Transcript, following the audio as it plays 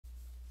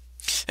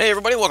Hey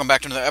everybody, welcome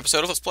back to another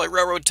episode of Let's Play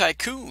Railroad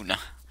Tycoon.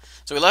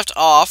 So we left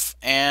off,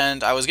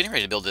 and I was getting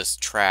ready to build this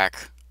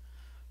track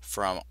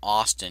from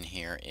Austin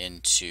here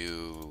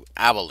into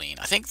Abilene.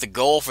 I think the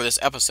goal for this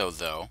episode,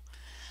 though,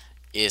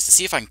 is to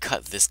see if I can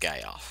cut this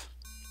guy off.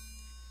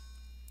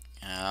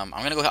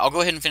 I'll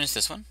go ahead and finish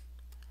this one,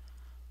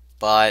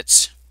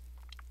 but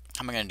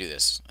how am I gonna do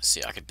this? Let's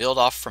see. I could build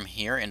off from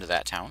here into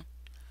that town,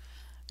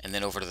 and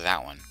then over to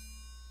that one,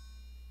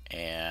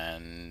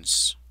 and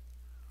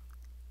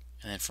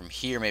then from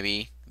here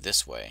maybe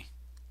this way.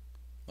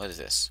 What is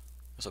this?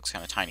 This looks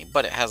kind of tiny,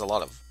 but it has a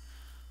lot of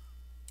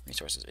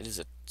resources. It is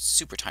a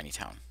super tiny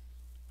town.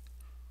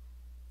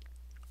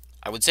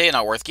 I would say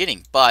not worth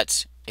getting,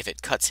 but if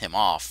it cuts him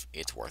off,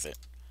 it's worth it.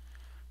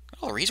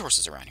 All the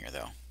resources around here,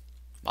 though.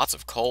 Lots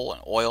of coal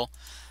and oil.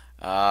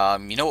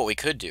 You know what we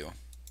could do?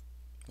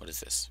 What is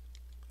this?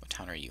 What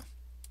town are you?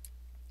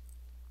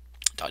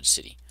 Dodge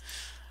City.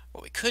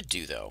 What we could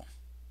do, though,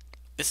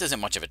 this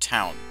isn't much of a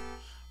town,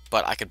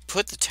 but I could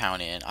put the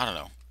town in, I don't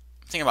know.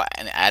 I'm thinking about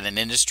add an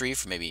industry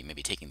for maybe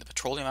taking the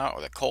petroleum out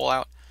or the coal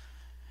out.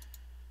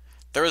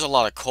 There is a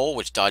lot of coal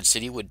which Dodge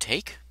City would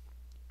take.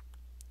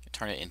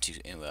 Turn it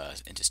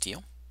into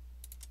steel.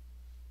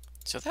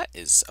 So that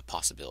is a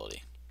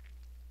possibility.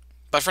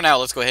 But for now,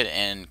 let's go ahead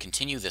and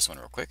continue this one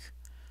real quick.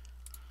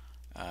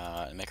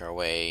 And make our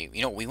way.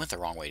 You know, we went the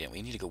wrong way, didn't we?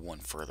 We need to go one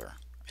further,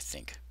 I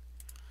think.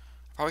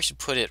 Probably should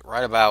put it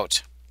right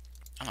about,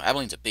 I don't know,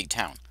 Abilene's a big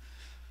town.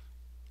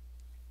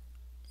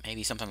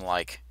 Maybe something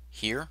like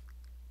here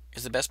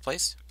is the best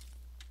place.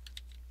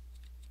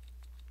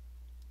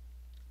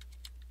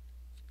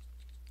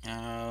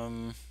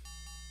 Oh,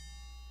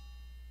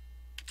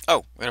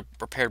 we got a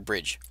repaired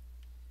bridge.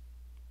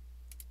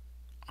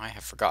 I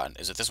have forgotten.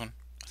 Is it this one?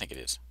 I think it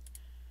is.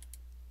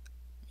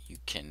 You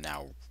can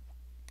now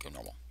go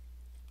normal.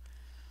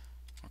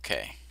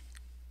 Okay.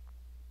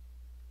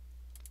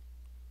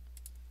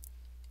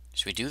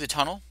 Should we do the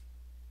tunnel?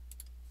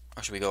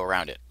 Or should we go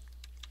around it?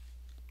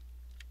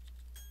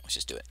 Let's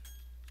just do it.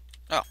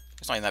 Oh,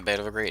 it's not even that bad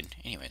of a grade.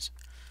 Anyways.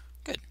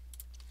 Good.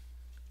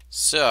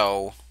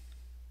 So,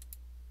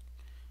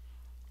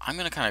 I'm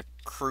going to kind of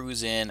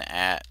cruise in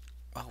at...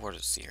 Oh, where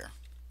does it see here?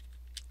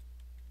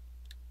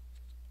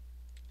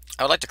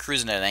 I would like to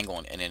cruise in at an angle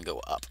and then go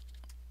up,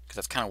 because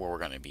that's kind of where we're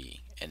going to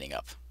be ending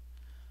up.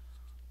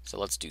 So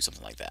let's do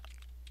something like that.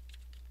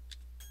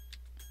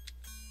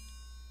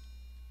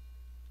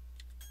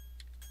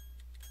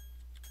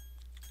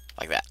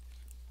 Like that.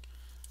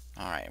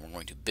 Alright, and we're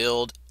going to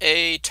build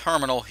a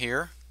terminal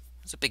here.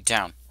 It's a big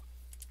town.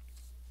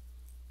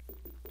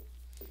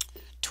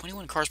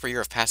 21 cars per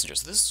year of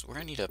passengers. So we're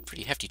going to need a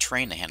pretty hefty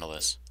train to handle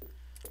this.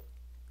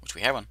 Which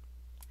we have one.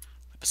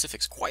 The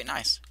Pacific's quite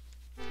nice.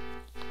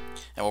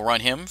 And we'll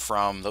run him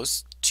from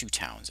those two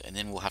towns, and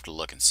then we'll have to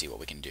look and see what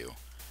we can do.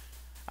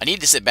 I need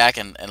to sit back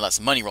and let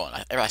some money roll in.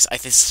 I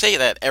say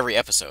that every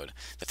episode,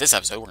 that this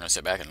episode we're going to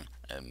sit back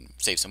and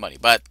save some money,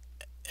 but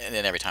and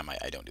then every time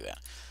I don't do that.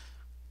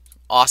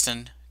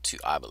 Austin to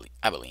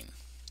Abilene.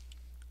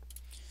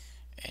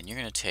 And you're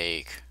going to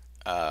take...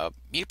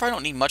 you probably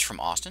don't need much from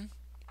Austin.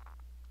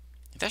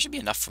 That should be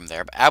enough from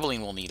there, but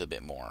Abilene will need a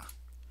bit more.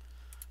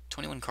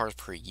 21 cars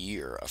per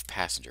year of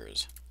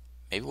passengers.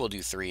 Maybe we'll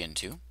do 3 and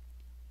 2.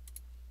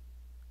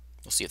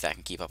 We'll see if that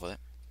can keep up with it.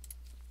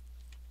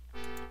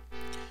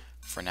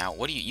 For now,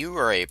 what do you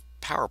are a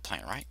power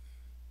plant, right?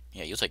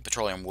 Yeah, you'll take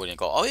petroleum, wood, and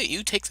gold. Oh,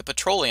 you take the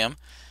petroleum.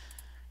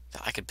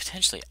 I could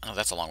potentially... Oh,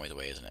 that's a long ways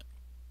away, isn't it?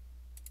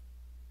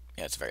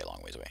 Yeah, it's a very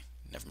long ways away.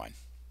 Never mind.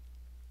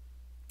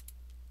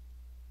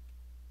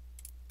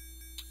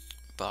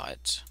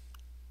 But...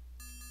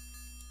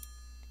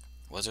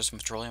 was there some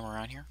petroleum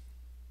around here?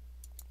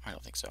 I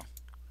don't think so.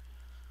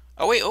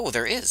 Oh, wait. Oh,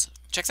 there is.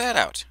 Check that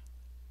out.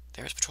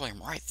 There's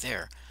petroleum right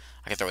there.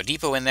 I can throw a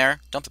depot in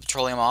there, dump the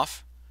petroleum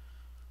off,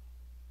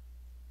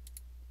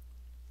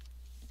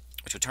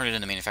 which would turn it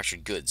into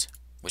manufactured goods,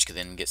 which could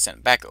then get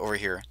sent back over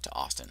here to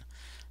Austin.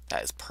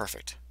 That is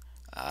perfect.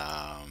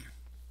 I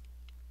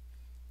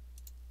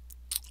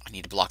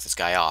need to block this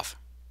guy off.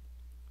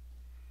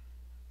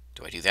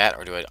 Do I do that,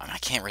 or do I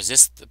can't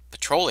resist the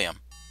petroleum.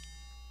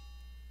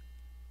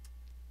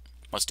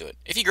 Let's do it.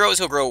 If he grows,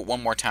 he'll grow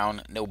one more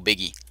town. No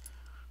biggie.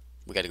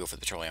 We got to go for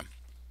the petroleum.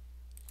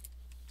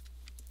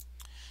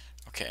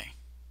 Okay.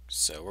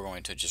 So we're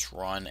going to just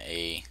run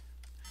a...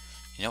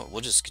 You know what?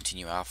 We'll just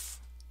continue off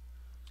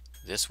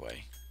this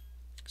way.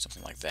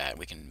 Something like that.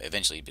 We can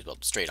eventually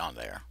build straight on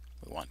there.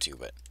 We want to,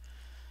 but...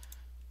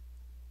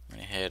 we're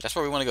going to head... That's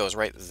where we want to go, is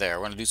right there.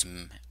 We're going to do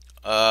some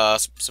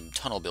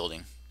tunnel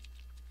building.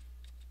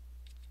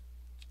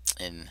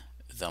 In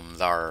them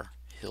thar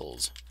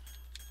hills.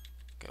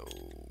 Go...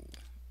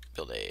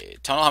 build a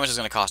tunnel. How much is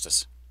it going to cost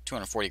us?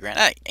 240 grand.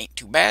 That ain't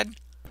too bad. And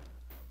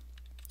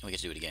we get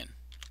to do it again.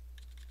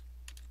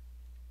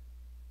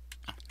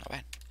 Oh, not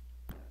bad.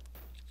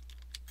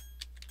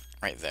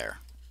 Right there.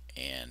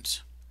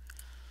 And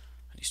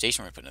a new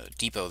station. We're going to put another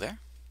depot there.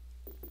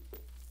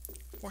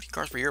 40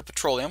 cars per year of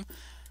petroleum.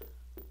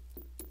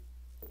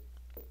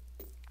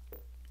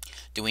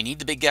 Do we need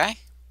the big guy?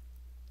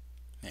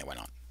 Yeah, why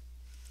not?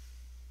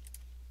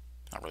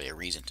 not really a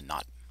reason to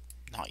not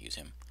use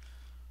him.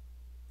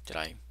 Did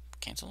I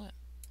cancel it?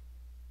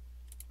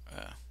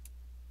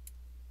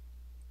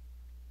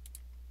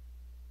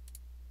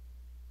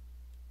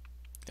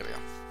 There we go.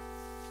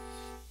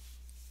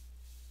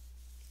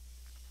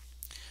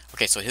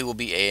 Okay, so he will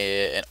be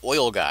an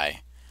oil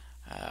guy,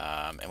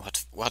 and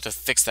we'll have to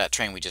fix that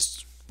train we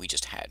just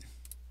had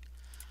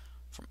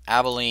from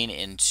Abilene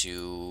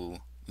into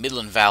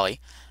Midland Valley.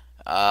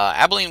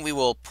 Abilene,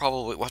 we'll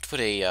have to put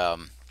a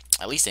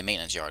at least a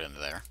maintenance yard into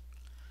there,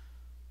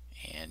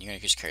 and you're gonna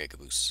just carry a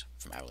caboose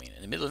from Abilene.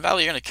 In the Midland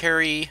Valley, you're gonna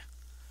carry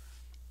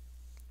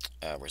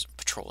where's it?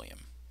 Petroleum.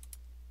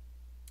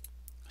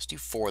 Let's do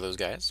 4 of those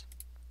guys.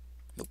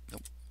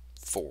 Nope,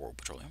 4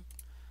 petroleum.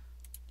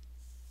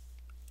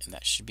 And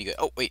that should be good.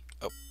 Oh, wait.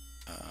 Oh.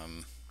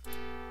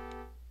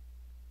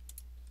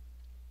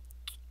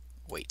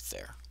 Wait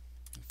there.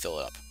 Fill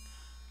it up.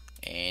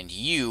 And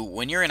you,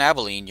 when you're in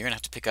Abilene, you're going to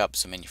have to pick up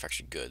some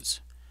manufactured goods.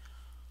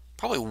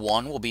 Probably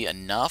 1 will be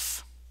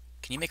enough.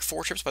 Can you make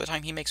 4 trips by the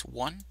time he makes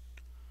 1?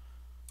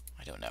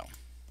 I don't know.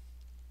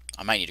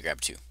 I might need to grab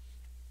 2.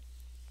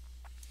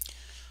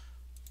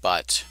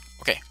 But,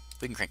 okay.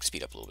 We can crank the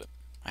speed up a little bit.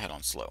 I had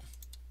on slow.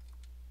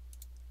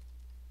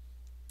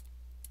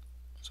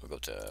 We'll go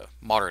to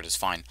moderate is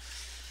fine.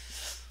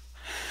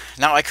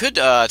 Now I could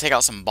take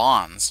out some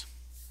bonds.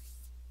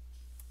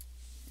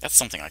 That's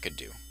something I could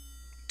do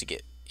to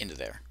get into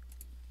there.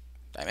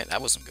 I mean,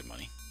 that was some good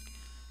money.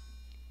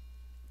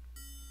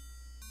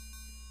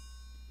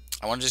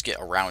 I want to just get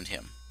around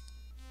him.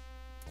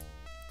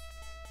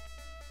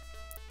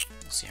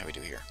 We'll see how we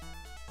do here.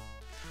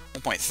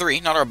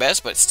 1.3, not our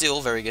best, but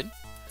still very good.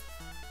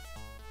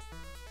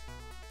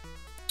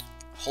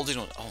 Hold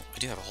signal. Oh, I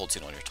do have a hold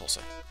signal near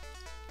Tulsa.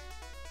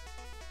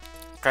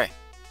 Okay.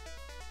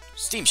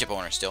 Steamship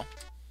owner still.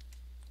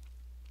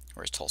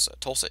 Where's Tulsa?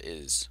 Tulsa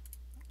is...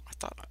 I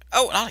thought...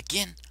 Oh, not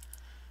again!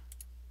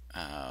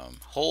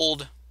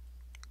 Hold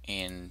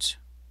and...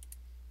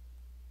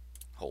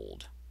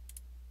 Hold.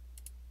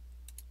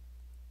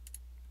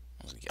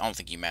 I don't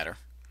think you matter.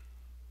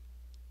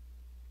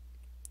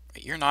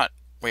 Wait, you're not...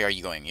 Where are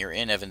you going? You're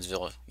in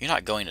Evansville. You're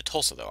not going to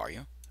Tulsa, though, are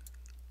you?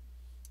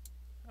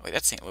 Wait,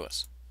 that's St.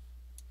 Louis.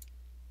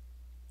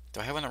 Do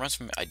I have one that runs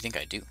from... I think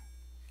I do.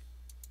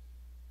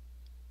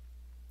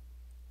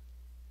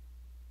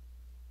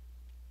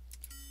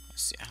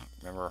 Let's see, I don't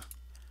remember.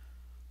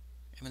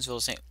 Evansville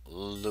to St.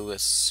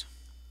 Louis.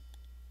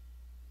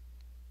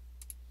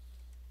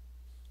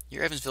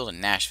 You're Evansville to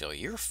Nashville.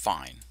 You're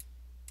fine.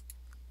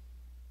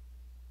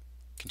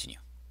 Continue.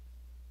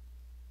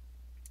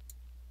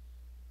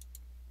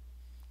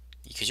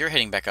 Because you're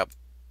heading back up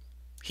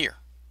here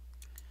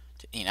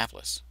to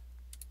Indianapolis.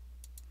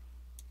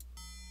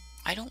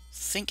 I don't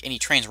think any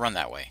trains run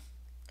that way,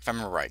 if I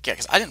remember right. Yeah,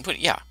 because I didn't put...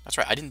 Yeah, that's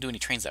right. I didn't do any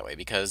trains that way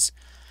because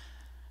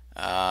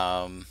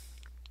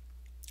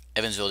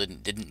Evansville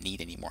didn't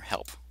need any more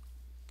help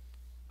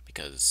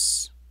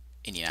because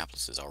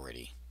Indianapolis is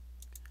already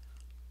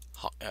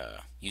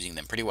using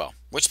them pretty well.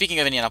 Which, speaking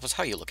of Indianapolis,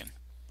 how are you looking?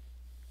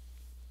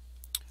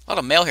 A lot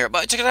of mail here,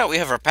 but check it out. We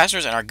have our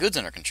passengers and our goods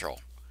under control.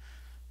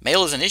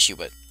 Mail is an issue,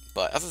 but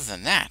other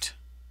than that,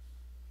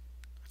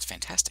 it's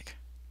fantastic.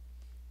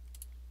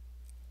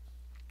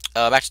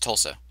 Back to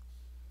Tulsa.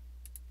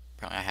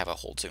 Apparently I have a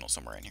hold signal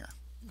somewhere in here,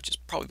 which is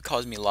probably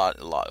causing me a lot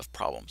of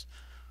problems.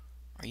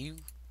 Are you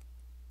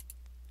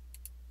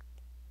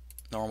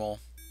normal?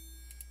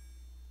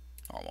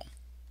 Normal.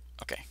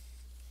 Okay.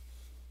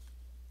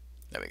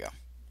 There we go.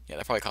 Yeah,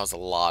 that probably caused a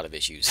lot of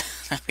issues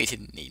that we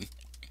didn't need.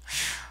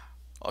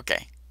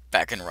 Okay,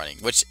 back and running,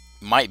 which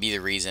might be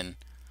the reason.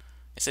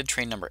 It said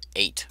train number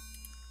 8,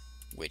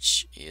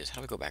 which is, how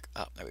do we go back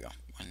up? There we go.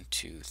 1,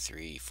 2,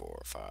 3,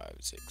 4, 5,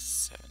 6,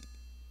 7,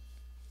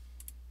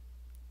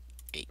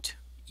 8.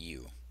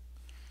 You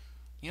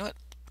know what?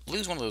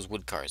 Lose one of those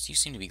wood cars. You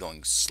seem to be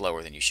going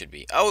slower than you should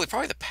be. Oh,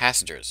 probably the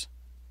passengers.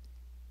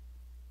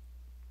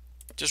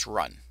 Just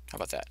run. How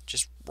about that?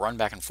 Just run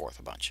back and forth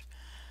a bunch.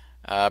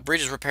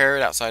 Bridge is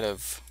repaired outside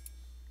of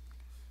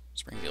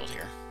Springfield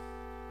here.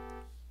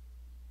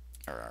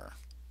 Or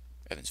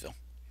Evansville.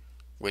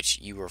 Which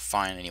you were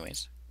fine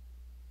anyways.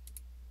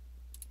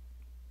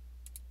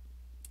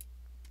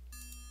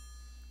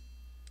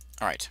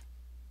 Alright.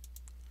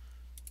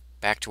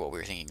 Back to what we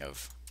were thinking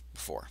of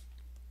before.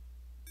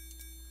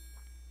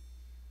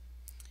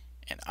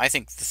 And I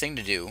think the thing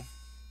to do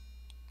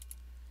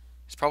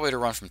is probably to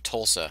run from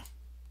Tulsa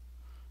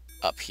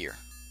up here.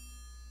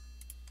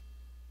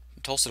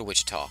 From Tulsa to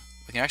Wichita.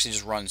 We can actually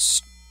just run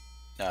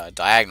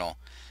diagonal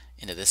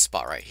into this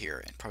spot right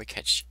here and probably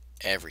catch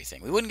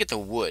everything. We wouldn't get the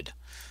wood.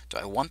 Do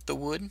I want the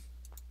wood?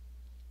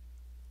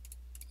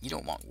 You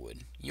don't want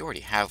wood. You already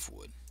have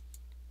wood.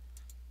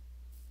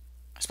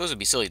 I suppose it would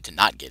be silly to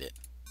not get it.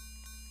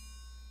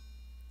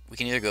 We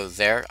can either go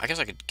there. I guess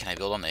I could... Can I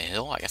build on the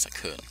hill? I guess I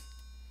could.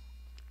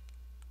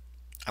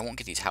 I won't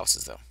get these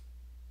houses, though.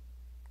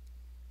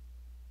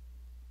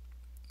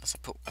 Unless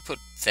I put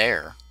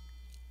there.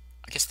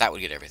 I guess that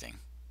would get everything.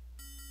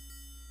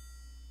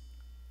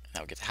 And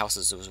that would get the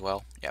houses as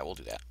well. Yeah, we'll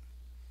do that.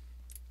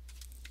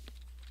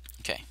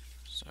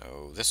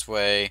 So this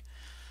way,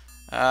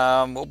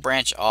 we'll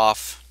branch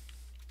off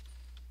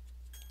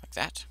like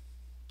that.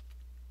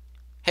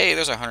 Hey,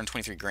 there's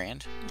 123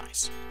 grand.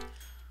 Nice.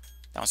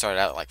 That one started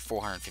out at like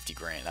 450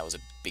 grand. That was a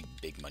big,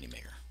 big money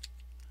maker.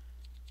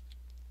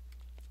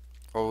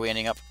 Where are we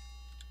ending up?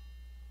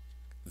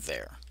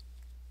 There.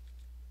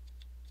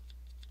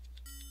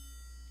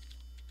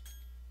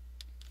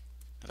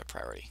 Another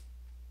priority.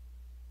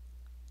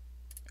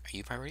 Are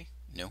you priority?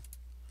 No.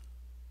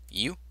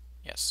 You?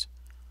 Yes.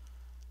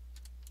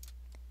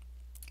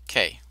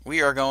 Okay,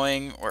 we are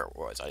going. Where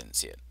was I? Didn't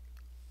see it.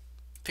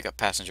 Pick up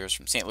passengers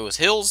from St. Louis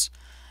Hills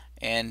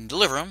and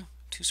deliver them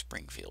to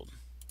Springfield.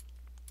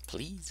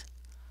 Please.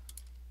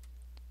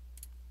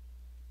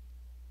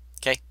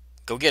 Okay,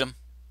 go get them.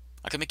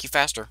 I can make you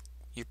faster.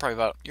 You're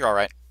all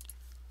right.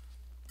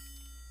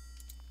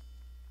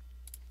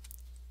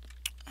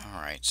 All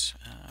right,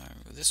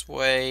 this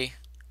way.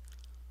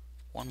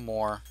 One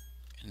more,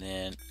 and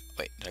then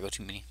wait. Did I go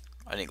too many?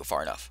 I didn't go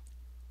far enough.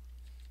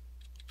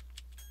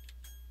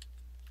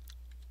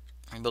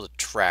 I'm gonna build a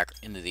track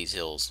into these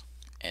hills,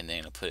 and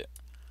then I'll put it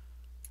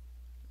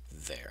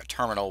there. A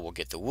terminal. We'll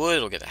get the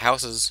wood. We'll get the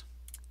houses.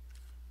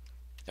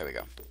 There we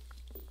go.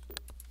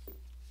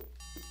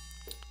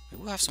 We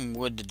will have some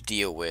wood to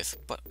deal with,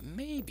 but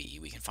maybe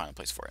we can find a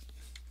place for it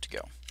to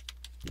go.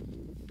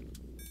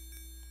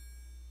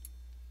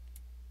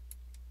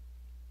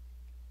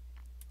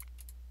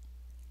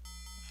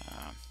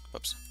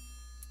 Whoops.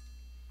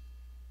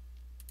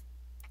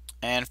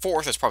 And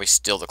fourth is probably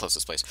still the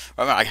closest place.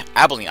 Remember,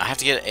 Abilene. I have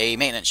to get a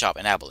maintenance shop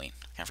in Abilene.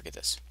 Can't forget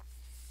this.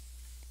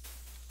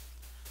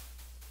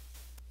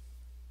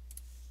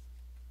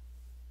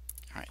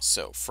 Alright,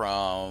 so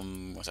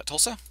from, what's that,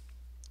 Tulsa?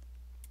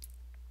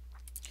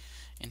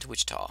 Into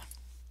Wichita.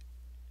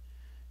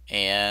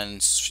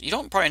 And you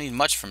don't probably need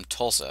much from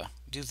Tulsa.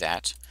 Do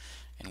that.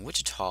 And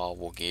Wichita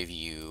will give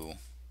you,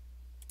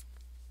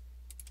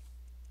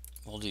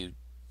 we'll do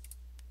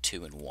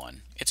 2 and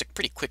 1. It's a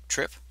pretty quick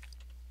trip.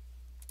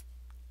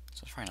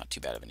 So it's probably not too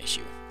bad of an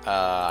issue.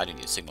 I didn't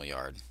need a signal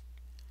yard.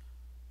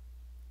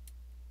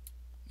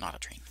 Not a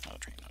train, not a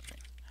train, not a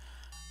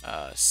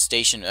train.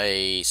 Station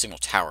a signal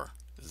tower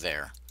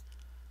there.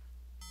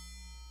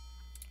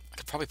 I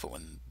could probably put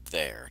one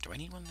there. Do I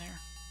need one there?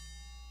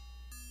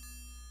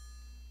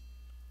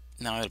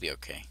 No, it'll be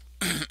okay.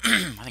 I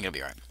think it'll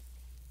be alright.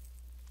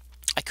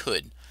 I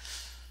could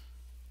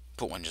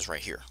put one just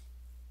right here.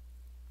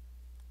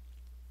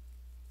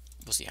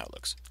 We'll see how it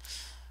looks.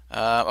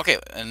 Okay,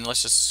 and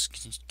let's just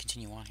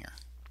continue on here.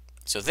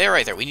 So there,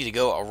 right there, we need to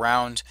go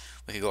around.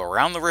 We could go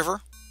around the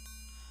river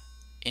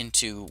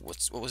into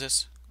what was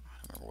this?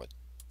 I don't remember what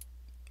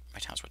my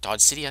town's. What,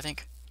 Dodge City, I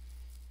think.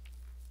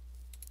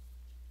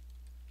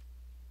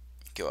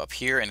 Go up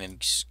here and then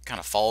just kind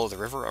of follow the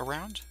river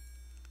around.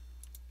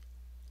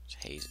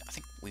 I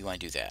think we want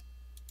to do that.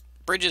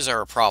 Bridges are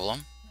a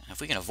problem, and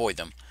if we can avoid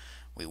them,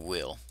 we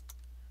will.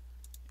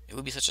 It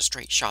would be such a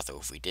straight shot, though,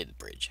 if we did the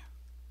bridge.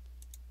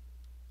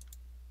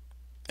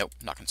 Nope,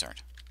 not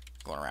concerned.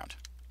 Going around.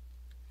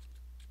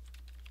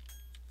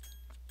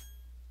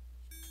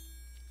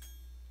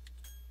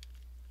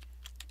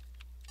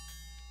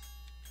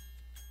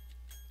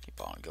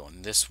 Keep on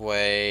going this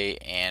way,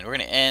 and we're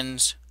going to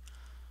end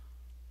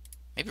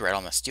maybe right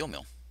on the steel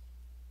mill.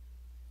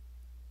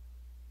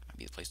 Might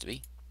be the place to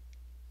be.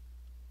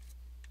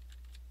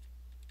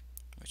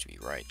 Which would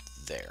be right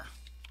there.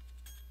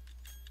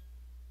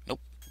 Nope.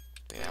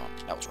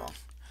 That was wrong.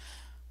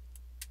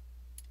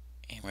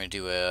 And we're gonna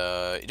do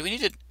a. Do we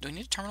need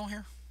a terminal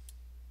here?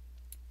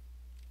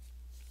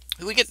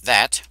 Do we get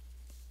that?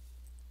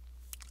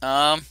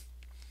 Let's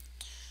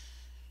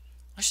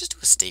just do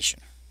a station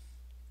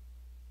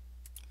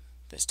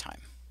this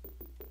time.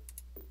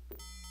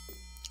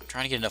 I'm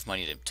trying to get enough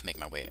money to make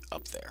my way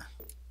up there.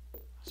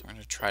 So we're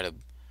gonna try to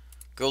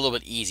go a little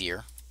bit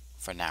easier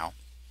for now.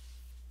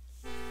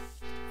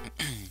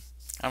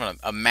 I'm on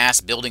a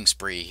mass building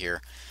spree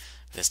here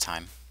this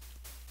time.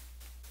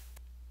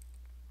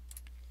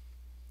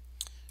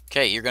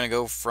 Okay, you're gonna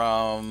go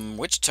from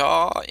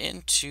Wichita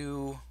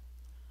into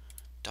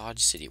Dodge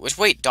City. Which,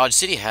 wait, Dodge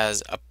City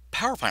has a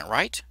power plant,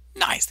 right?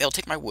 Nice, they'll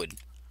take my wood.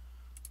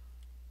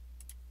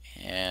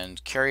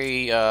 And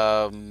carry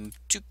 2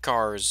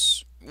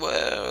 cars,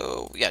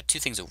 well, yeah, 2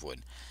 things of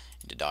wood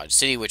into Dodge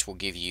City, which will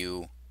give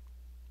you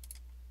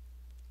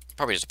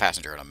probably just a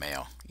passenger and a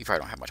mail. You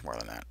probably don't have much more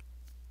than that.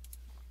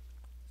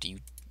 You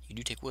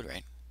do take wood,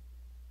 right?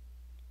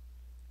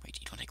 Wait,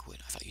 you don't take wood.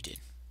 I thought you did.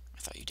 I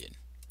thought you did.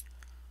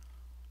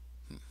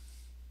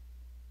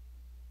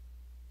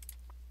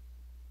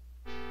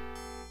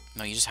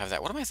 No, you just have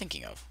that. What am I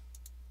thinking of?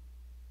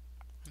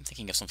 I'm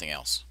thinking of something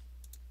else.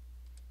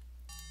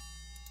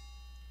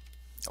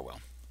 Oh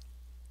well.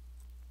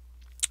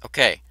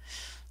 Okay,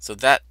 so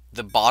that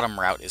the bottom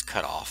route is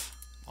cut off.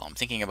 While I'm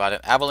thinking about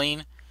it,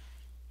 Abilene,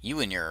 you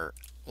and your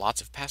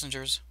lots of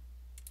passengers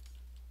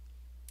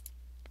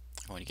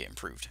are going to get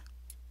improved.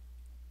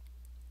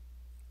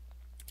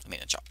 I mean,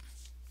 a chop.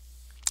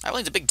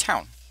 Abilene's a big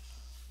town.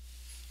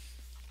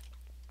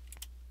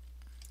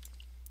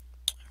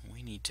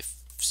 We need to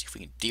see if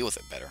we can deal with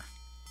it better.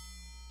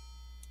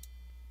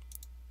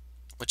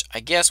 Which I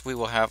guess we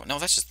will have... No,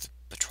 that's just the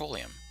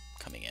petroleum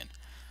coming in.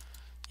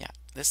 Yeah,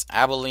 this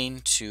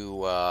Abilene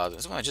to...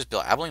 this one I just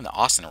built. Abilene to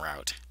Austin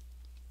route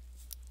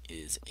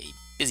is a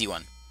busy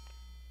one.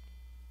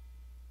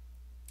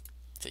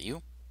 Is it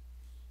you?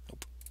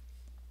 Nope.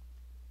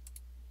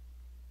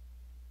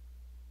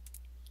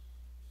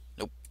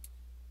 Nope.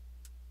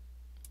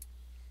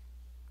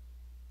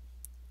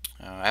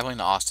 Abilene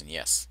to Austin,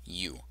 yes.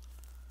 You.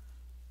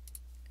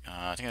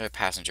 I think I have a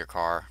passenger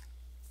car.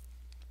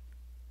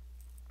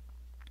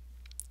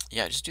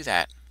 Yeah, just do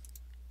that.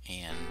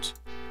 And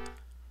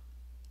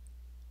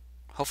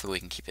hopefully we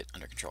can keep it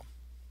under control.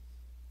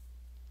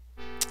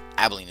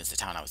 Abilene is the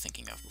town I was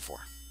thinking of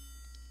before.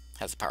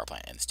 Has the power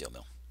plant and the steel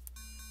mill.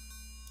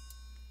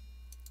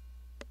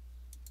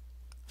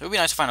 It would be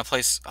nice to find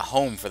a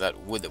home for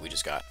that wood that we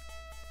just got.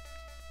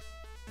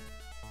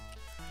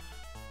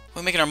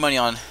 We're making our money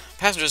on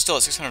passengers still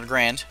at 600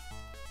 grand.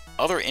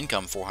 Other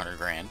income 400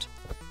 grand.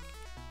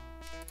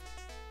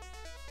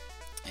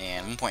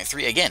 And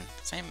 1.3 again.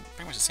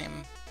 Pretty much the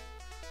same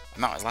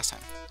amount as last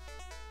time.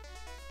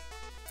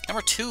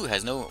 Number 2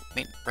 has no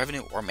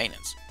revenue or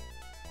maintenance.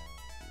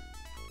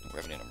 No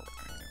revenue number.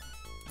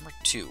 Number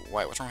 2.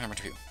 Why? What's wrong with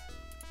number 2?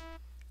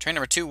 Train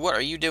number 2, what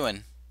are you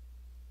doing?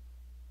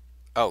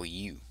 Oh,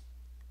 you.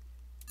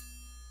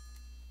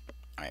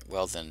 Alright,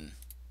 well then,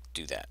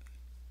 do that.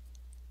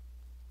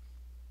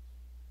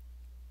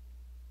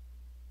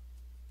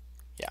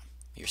 Yeah,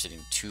 you're sitting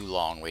too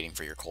long waiting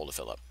for your coal to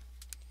fill up.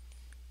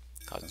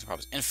 Causing some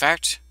problems. In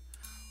fact,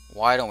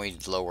 why don't we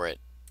lower it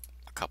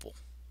a couple?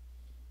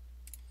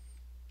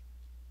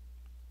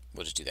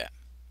 We'll just do that.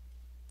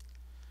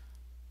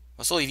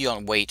 I'll still leave you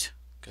on wait,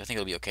 because I think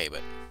it'll be okay,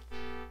 but...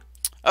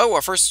 Oh,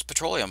 our first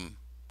petroleum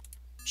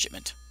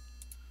shipment.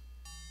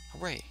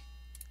 Hooray.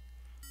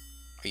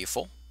 Are you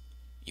full?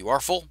 You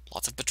are full.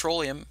 Lots of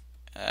petroleum,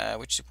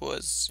 which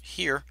was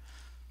here.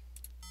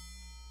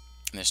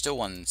 And there's still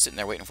one sitting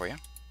there waiting for you.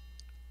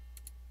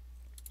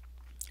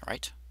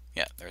 Right?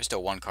 Yeah, there is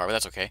still one car, but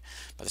that's okay.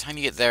 By the time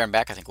you get there and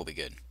back, I think we'll be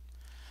good.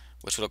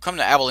 Which will come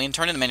to Abilene,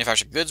 turn into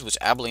manufactured goods, which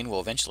Abilene will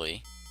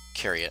eventually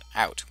carry it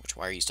out. Which,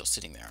 why are you still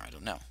sitting there? I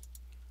don't know.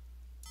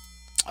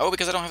 Oh,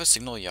 because I don't have a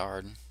signal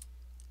yard.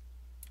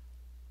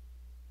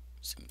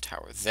 Signal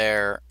tower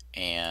there,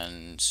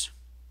 and...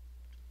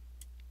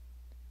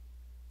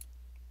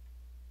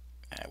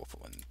 we'll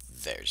put one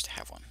there just to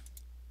have one.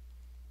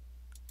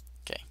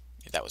 Okay,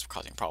 if that was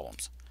causing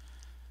problems.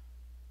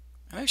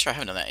 I'm make sure I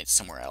haven't done that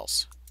somewhere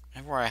else.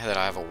 Everywhere I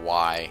have a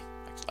Y,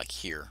 like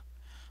here,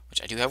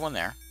 which I do have one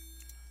there.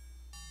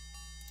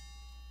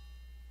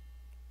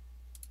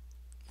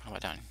 How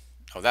about down?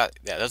 Oh,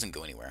 that doesn't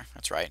go anywhere.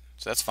 That's right.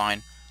 So that's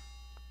fine.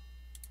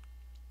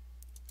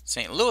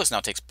 St. Louis now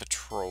takes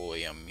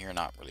petroleum. You're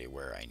not really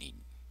where I need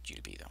you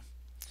to be, though.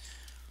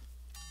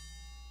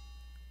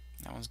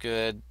 That one's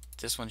good.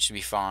 This one should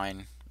be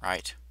fine,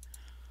 right?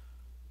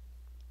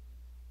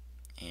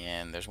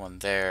 And there's one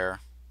there,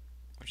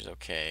 which is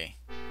okay.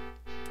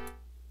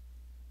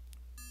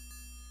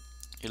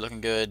 You're looking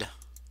good.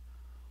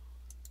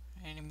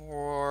 Any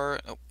more?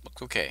 Oh,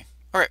 looks okay.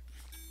 Alright.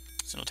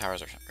 Signal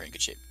towers are in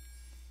good shape.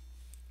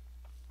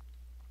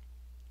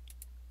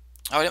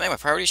 Oh, I didn't make my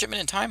priority shipment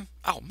in time?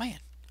 Oh, man.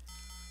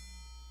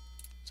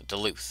 So,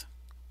 Duluth.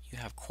 You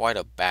have quite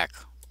a back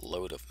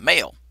load of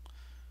mail.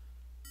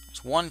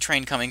 There's one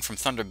train coming from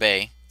Thunder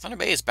Bay. Thunder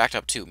Bay is backed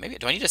up too. Maybe,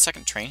 do I need a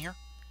second train here?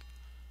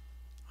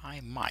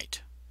 I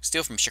might.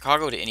 Steal from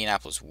Chicago to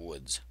Indianapolis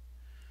Woods.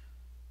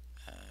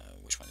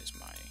 Which one is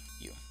my...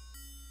 you?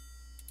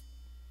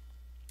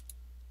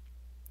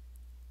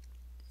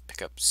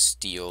 Pick up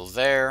steel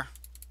there.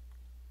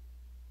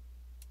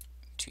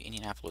 To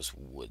Indianapolis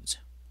Woods.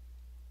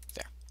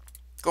 There.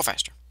 Go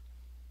faster.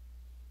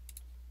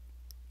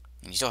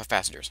 And you still have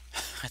passengers.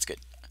 That's good.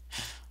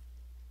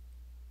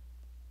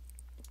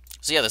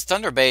 So yeah, this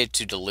Thunder Bay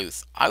to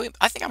Duluth. I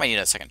think I might need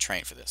a second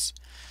train for this.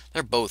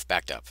 They're both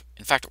backed up.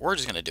 In fact, we're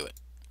just going to do it.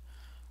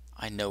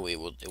 I know it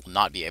will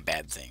not be a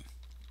bad thing.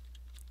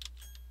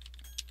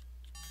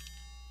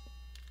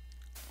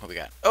 What we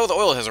got? Oh, the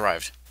oil has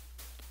arrived.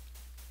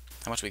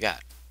 How much we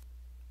got?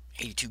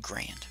 82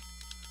 grand.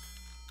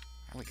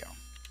 There we go.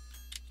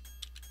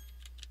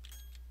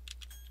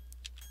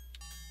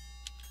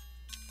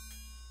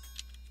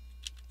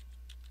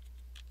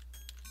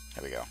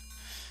 There we go.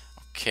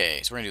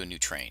 Okay, so we're going to do a new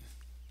train.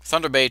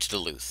 Thunder Bay to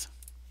Duluth.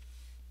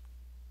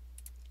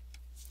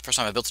 First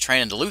time I built a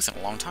train in Duluth in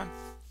a long time.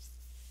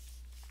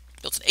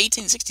 Built in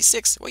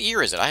 1866. What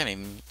year is it? I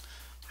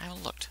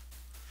haven't looked.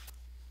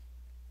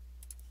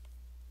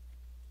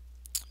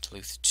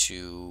 Duluth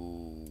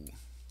to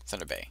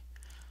Thunder Bay.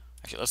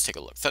 Actually, let's take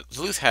a look.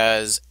 Duluth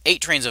has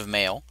 8 trains of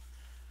mail,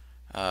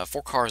 4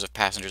 cars of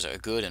passengers that are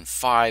good, and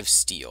 5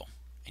 steel.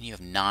 And you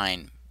have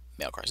 9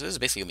 mail cars. So this is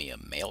basically going to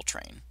be a mail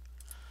train,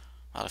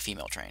 not a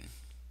female train.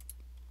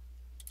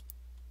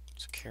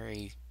 So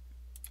carry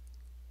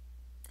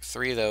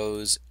 3 of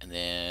those, and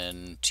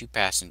then 2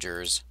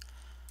 passengers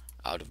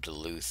out of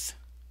Duluth.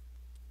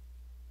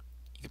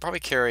 You could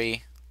probably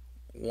carry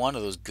one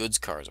of those goods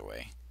cars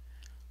away.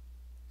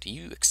 Do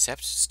you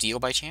accept steel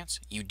by chance?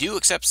 You do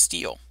accept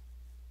steel,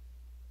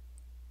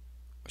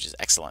 which is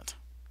excellent.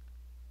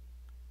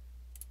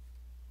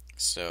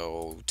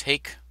 So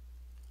take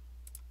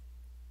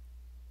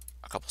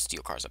a couple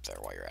steel cars up there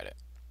while you're at it.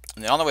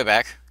 And then on the way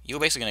back, you're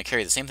basically going to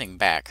carry the same thing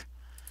back,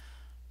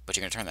 but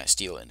you're going to turn that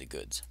steel into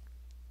goods.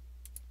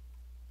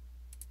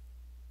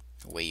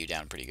 It'll weigh you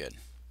down pretty good.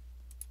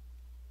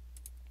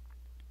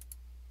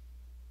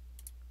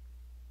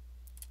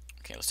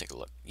 Okay, let's take a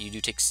look. You do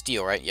take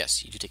steel, right?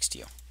 Yes, you do take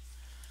steel.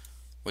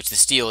 Which the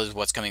steel is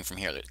what's coming from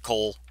here. The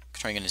coal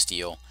turning into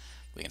steel.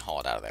 We can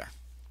haul it out of there.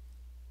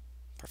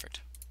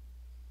 Perfect.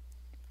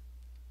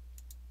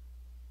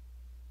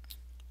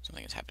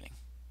 Something is happening.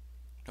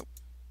 Nope.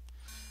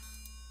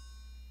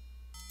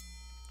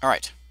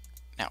 Alright.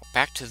 Now,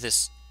 back to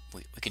this.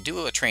 We could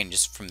do a train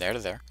just from there to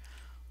there.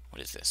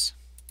 What is this?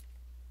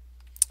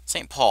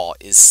 St. Paul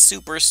is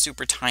super,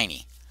 super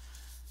tiny.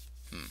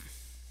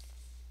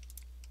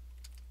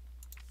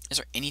 Is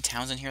there any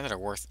towns in here that are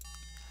worth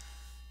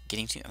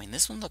getting to? I mean,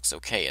 this one looks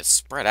okay. It's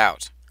spread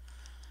out.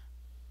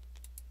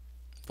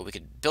 But we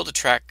could build a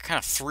track kind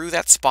of through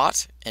that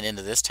spot and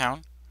into this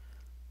town.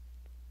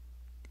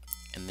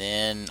 And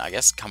then, I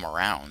guess, come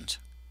around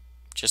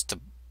just to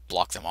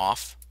block them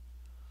off.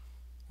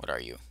 What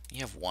are you? You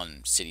have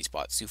one city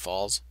spot, Sioux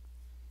Falls.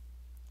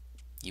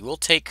 You will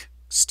take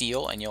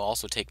steel, and you'll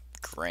also take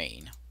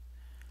grain.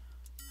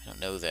 I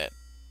don't know that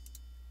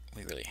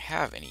we really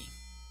have any.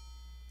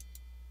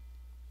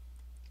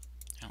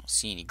 I don't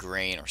see any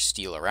grain or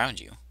steel around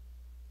you.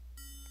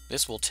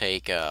 This will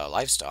take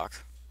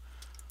livestock,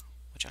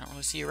 which I don't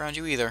really see around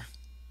you either.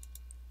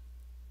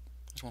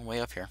 There's one way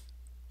up here.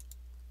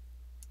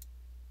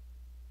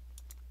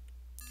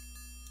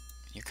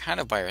 You're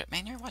kind of by your...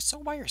 Man, you're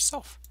so by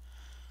yourself.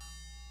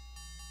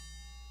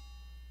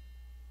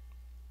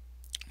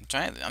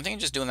 I'm thinking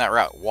just doing that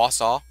route.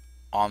 Wausau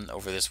on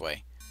over this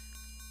way.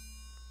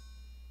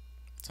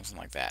 Something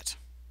like that.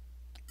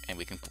 And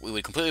we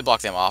would completely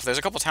block them off. There's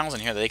a couple towns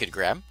in here that they could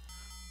grab.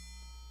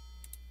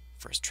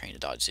 First train to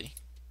Dodge City.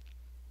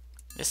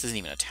 This isn't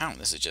even a town.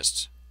 This is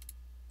just...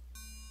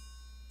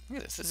 Look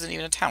at this. This isn't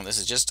even a town. This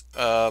is just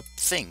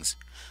things.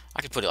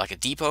 I could put it like a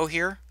depot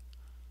here.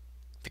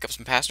 Pick up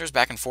some passengers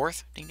back and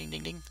forth. Ding, ding,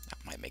 ding, ding.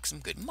 That might make some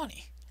good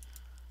money.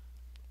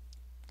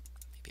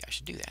 Maybe I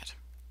should do that.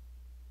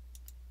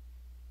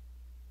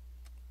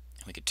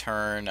 And we could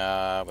turn...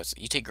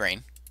 you take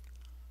grain.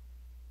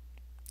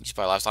 You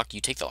supply livestock.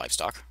 You take the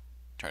livestock.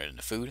 Turn it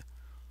into food.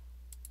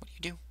 What do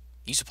you do?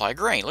 You supply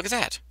grain. Look at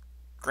that.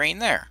 Grain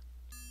there.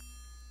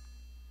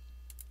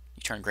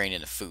 You turn grain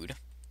into food.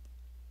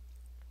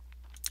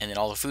 And then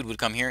all the food would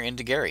come here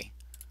into Gary.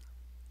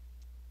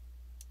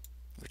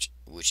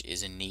 Which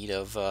is in need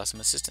of some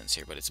assistance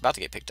here. But it's about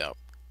to get picked up.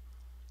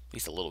 At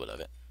least a little bit of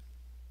it.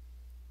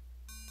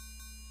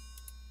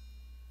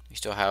 We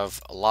still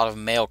have a lot of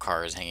mail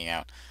cars hanging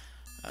out.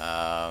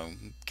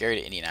 Gary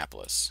to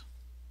Indianapolis.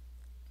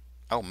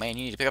 Oh man,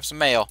 you need to pick up some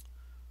mail.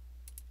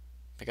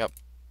 Pick up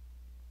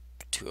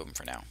 2 of them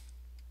for now.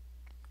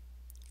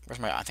 Where's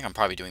my... I think I'm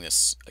probably doing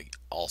this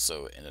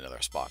also in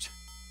another spot.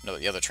 No,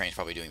 the other train's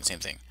probably doing the same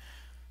thing.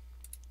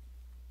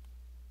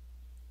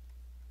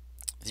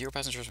 0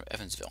 passengers from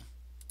Evansville.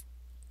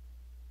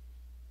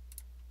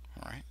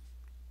 Alright.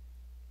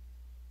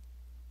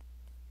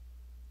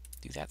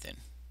 Do that then.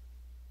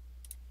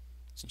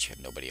 Since you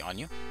have nobody on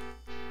you.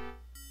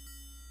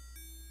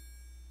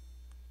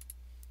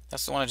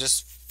 That's the one I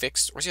just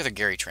fixed. Where's the other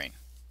Gary train?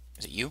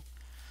 Is it you?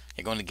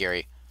 Yeah, going to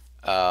Gary.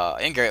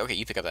 In Gary. Okay,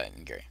 you pick up that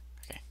in Gary.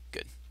 Okay,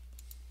 good.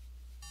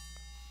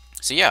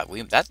 So yeah,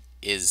 that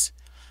is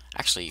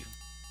actually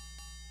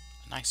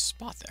a nice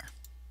spot there.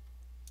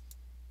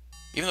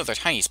 Even though they're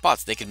tiny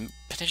spots, they can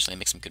potentially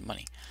make some good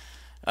money.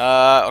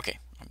 Okay,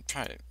 I'm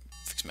trying to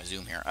fix my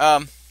zoom here.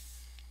 I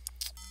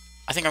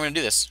think I'm going to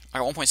do this. I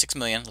got 1.6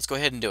 million. Let's go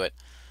ahead and do it.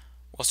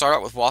 We'll start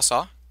out with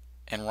Wausau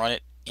and run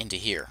it into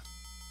here.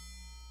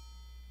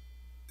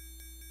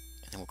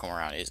 And then we'll come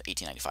around. It is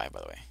 1895, by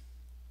the way.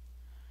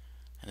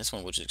 And this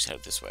one will just head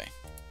this way.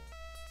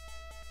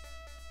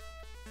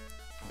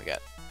 We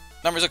got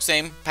numbers look the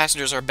same.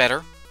 Passengers are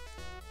better.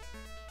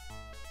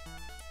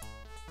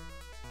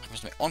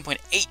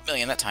 1.8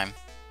 million that time.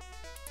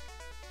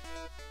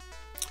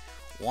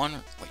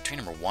 Train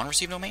number 1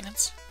 received no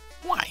maintenance?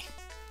 Why?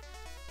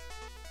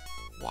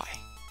 Why?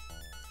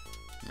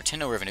 Number 10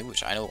 no revenue,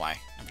 which I know why.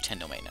 Number 10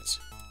 no maintenance.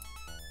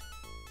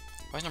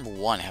 Why does number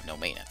 1 have no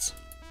maintenance?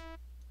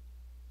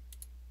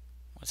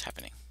 What's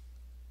happening?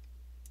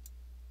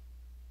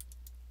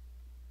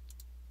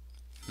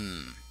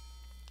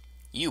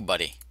 You,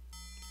 buddy.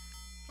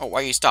 Oh,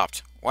 why are you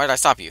stopped? Why did I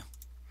stop you?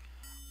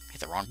 I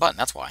hit the wrong button,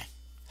 that's why.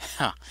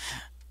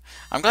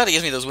 I'm glad it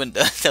gives me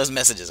those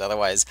messages,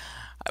 otherwise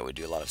I would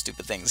do a lot of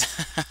stupid things.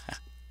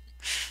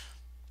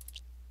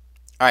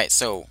 Alright,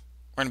 so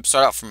we're going to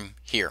start out from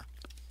here.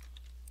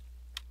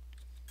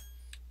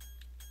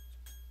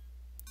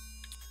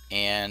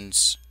 And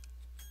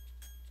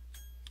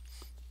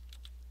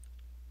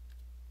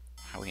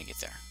how are we gonna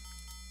get there?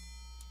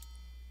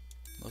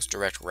 Most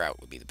direct route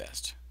would be the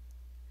best.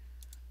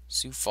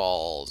 Sioux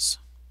Falls.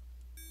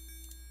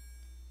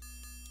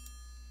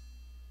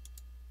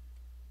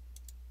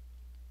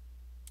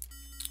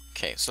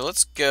 Okay, so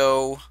let's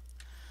go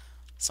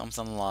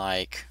something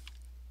like...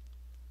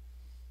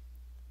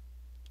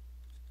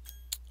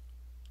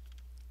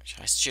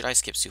 Should I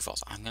skip Sioux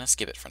Falls? I'm going to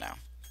skip it for now.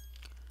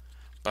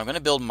 But I'm going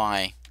to build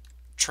my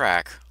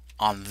track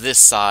on this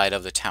side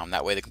of the town.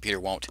 That way the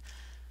computer won't...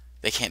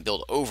 They can't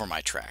build over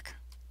my track.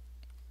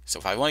 So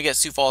if I want to get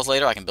Sioux Falls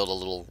later, I can build a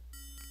little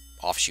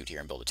offshoot here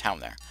and build a town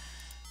there.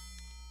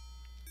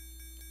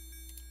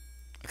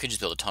 I could just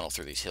build a tunnel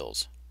through these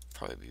hills.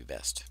 Probably be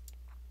best.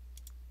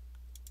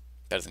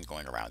 Better than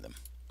going around them.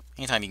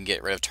 Anytime you can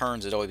get rid of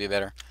turns, it'd always be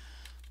better.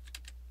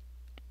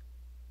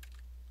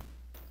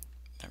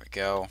 There we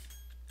go.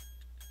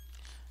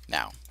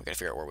 Now, we gotta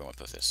figure out where we want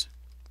to put this.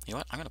 You know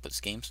what? I'm gonna put this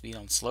game speed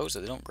on slow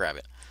so they don't grab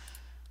it.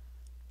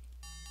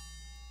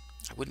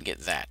 I wouldn't get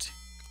that.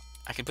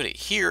 I could put it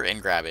here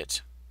and grab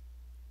it.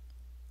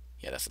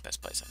 Yeah, that's the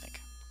best place, I think.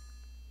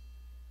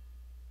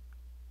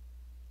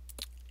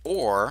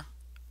 Or,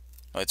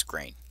 oh, it's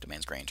grain.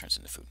 Demands grain, turns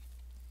into food.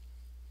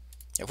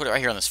 Yeah, put it right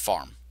here on this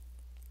farm.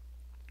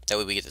 That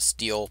way we get the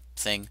steel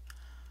thing,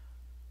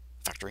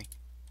 factory,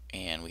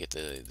 and we get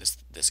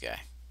this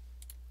guy.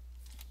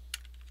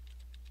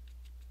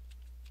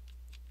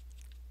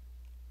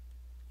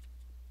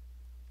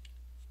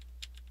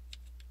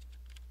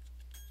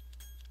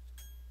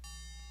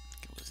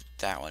 Get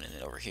that one in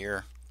it over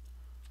here,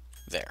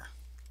 there,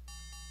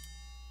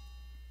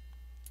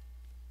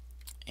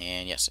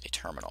 and yes, a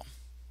terminal.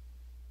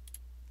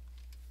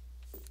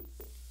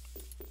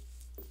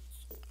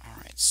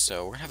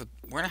 So we're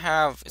gonna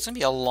have it's gonna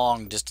be a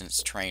long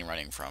distance train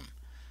running from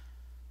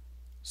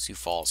Sioux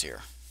Falls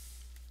here,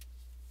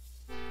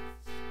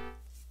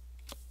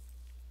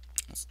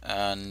 but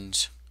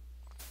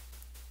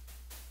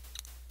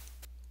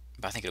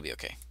I think it'll be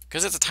okay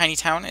because it's a tiny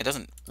town. It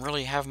doesn't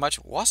really have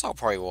much. Wausau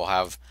probably will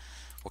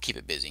keep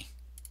it busy.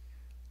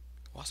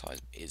 Wausau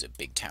is a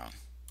big town,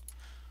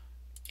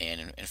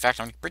 and in fact,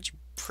 I'm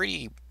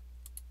pretty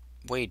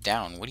weighed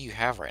down. What do you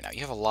have right now? You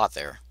have a lot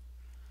there.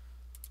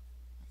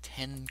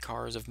 10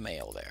 cars of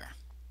mail there.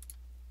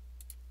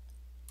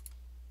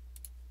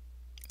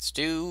 Let's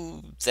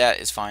do that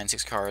is fine,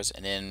 6 cars,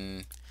 and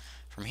then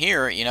from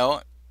here, you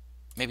know,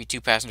 maybe 2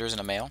 passengers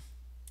and a mail.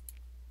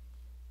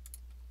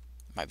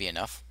 Might be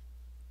enough.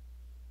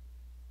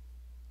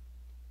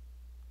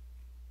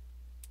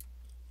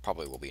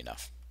 Probably will be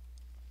enough.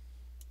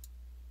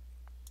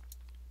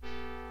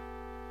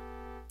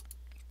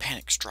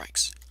 Panic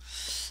strikes.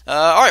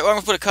 Alright, well, I'm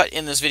going to put a cut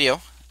in this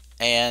video,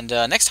 and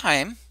next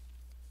time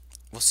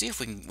we'll see if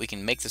we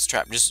can make this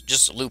trap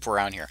just loop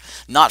around here.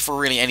 Not for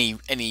really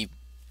any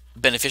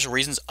beneficial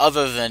reasons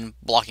other than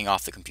blocking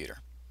off the computer.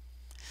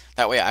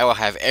 That way I will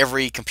have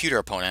every computer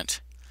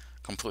opponent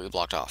completely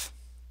blocked off.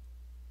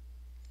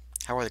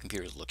 How are the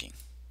computers looking?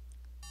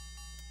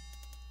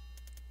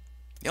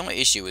 The only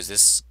issue is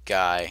this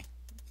guy,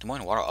 Des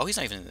Moines Waterloo. Oh, he's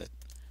not even in the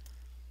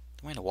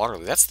Des Moines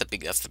Waterloo. That's the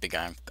big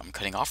guy I'm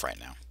cutting off right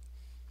now.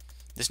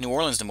 This New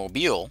Orleans to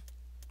Mobile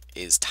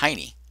is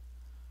tiny.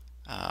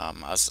 I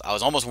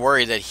was almost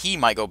worried that he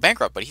might go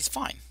bankrupt, but he's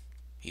fine.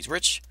 He's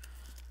rich,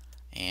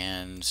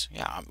 and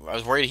yeah, I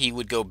was worried he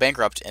would go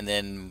bankrupt and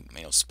then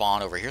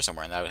spawn over here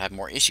somewhere, and I would have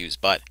more issues.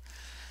 But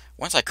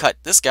once I cut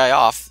this guy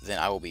off,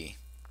 then it'll be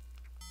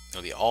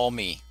all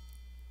me.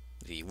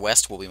 The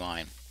West will be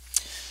mine.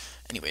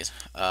 Anyways,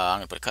 I'm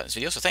gonna put a cut in this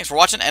video. So thanks for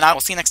watching, and I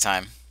will see you next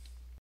time.